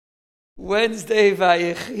Wednesday,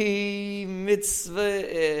 Vayechi,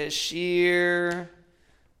 Mitzvah, Shiur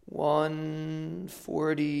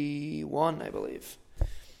 141, I believe.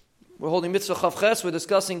 We're holding Mitzvah4Life. We're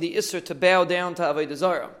discussing the Isser to bow down to Avodah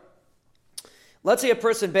Zarah. Let's say a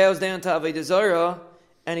person bows down to Avodah Zarah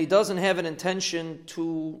and he doesn't have an intention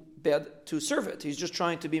to serve it. He's just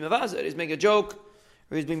trying to be mevazed. He's making a joke,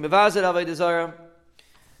 or he's being mevazed Avodah Zarah.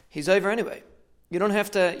 He's over anyway. A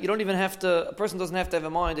person doesn't have to have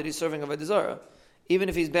in mind that he's serving Avodah Zarah. Even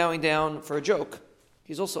if he's bowing down for a joke,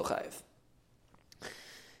 he's also chayiv.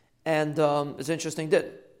 And it's an interesting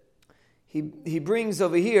din. He brings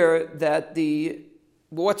over here that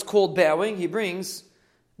what's called bowing, he brings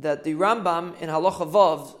that the Rambam in Halacha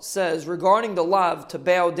Vav says regarding the lav to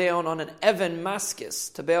bow down on an even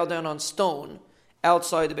maskis, to bow down on stone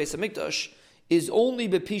outside the Beis HaMikdash, is only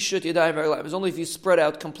bepishat yadayim v'raglayim, is only if you spread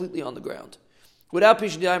out completely on the ground. Without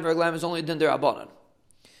pishat yadayim v'raglayim is only din derabanan,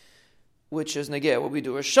 which is negeh. What we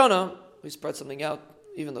do is shana, we spread something out,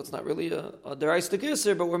 even though it's not really a deraisa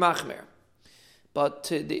isser, but we're machmer. But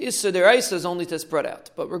the isser deraisa is only to spread out.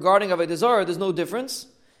 But regarding Avodah Zarah, there's no difference,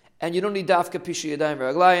 and you don't need dafka pishat yadayim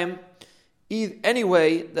v'raglayim. Any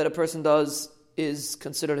way that a person does is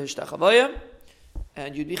considered hishtachavaya,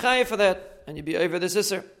 and you'd be chayav for that, and you'd be over this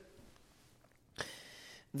isser.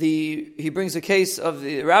 He brings a case of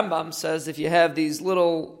the Rambam says if you have they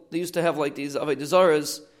used to have like these Avodah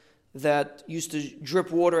Zarahs that used to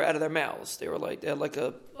drip water out of their mouths. They had like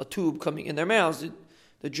a tube coming in their mouths.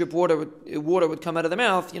 The drip water would come out of the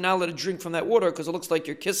mouth. You're not allowed to drink from that water because it looks like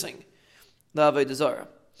you're kissing the Avodah Zarah.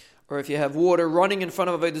 Or if you have water running in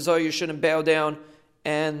front of Avodah Zarah, you shouldn't bow down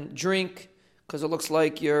and drink because it looks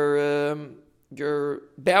like you're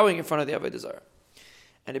bowing in front of the Avodah Zarah.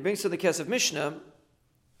 And it brings to the case of Mishnah.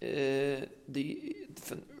 They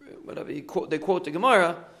quote the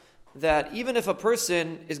Gemara that even if a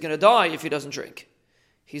person is going to die if he doesn't drink,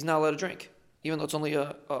 he's not allowed to drink, even though it's only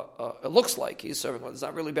it looks like he's serving one. It's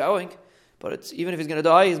not really bowing, but it's even if he's going to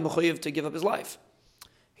die, he's mechuyev to give up his life.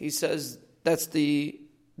 He says that's the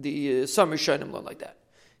some Rishonim learn like that.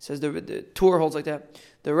 He says the Torah holds like that.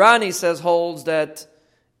 The Rani holds that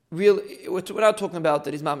really without talking about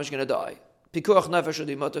that he's mamish going to die. Pikuach nefesh would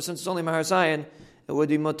be mutter, since it's only mahar zayin. It would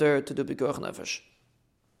be mutter to do pikuach nefesh.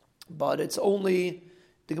 But it's only,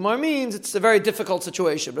 the Gemara means it's a very difficult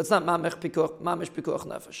situation, but it's not mamish pikuach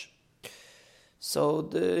nefesh. So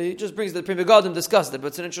he just brings the Prima Gadim discussed it, but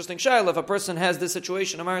it's an interesting shayla. If a person has this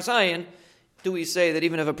situation of Marasayan, do we say that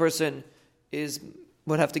even if a person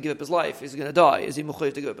would have to give up his life, he's going to die, is he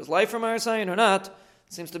mechuyev to give up his life for Marasayan or not?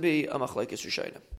 It seems to be a machlekes Rishonim.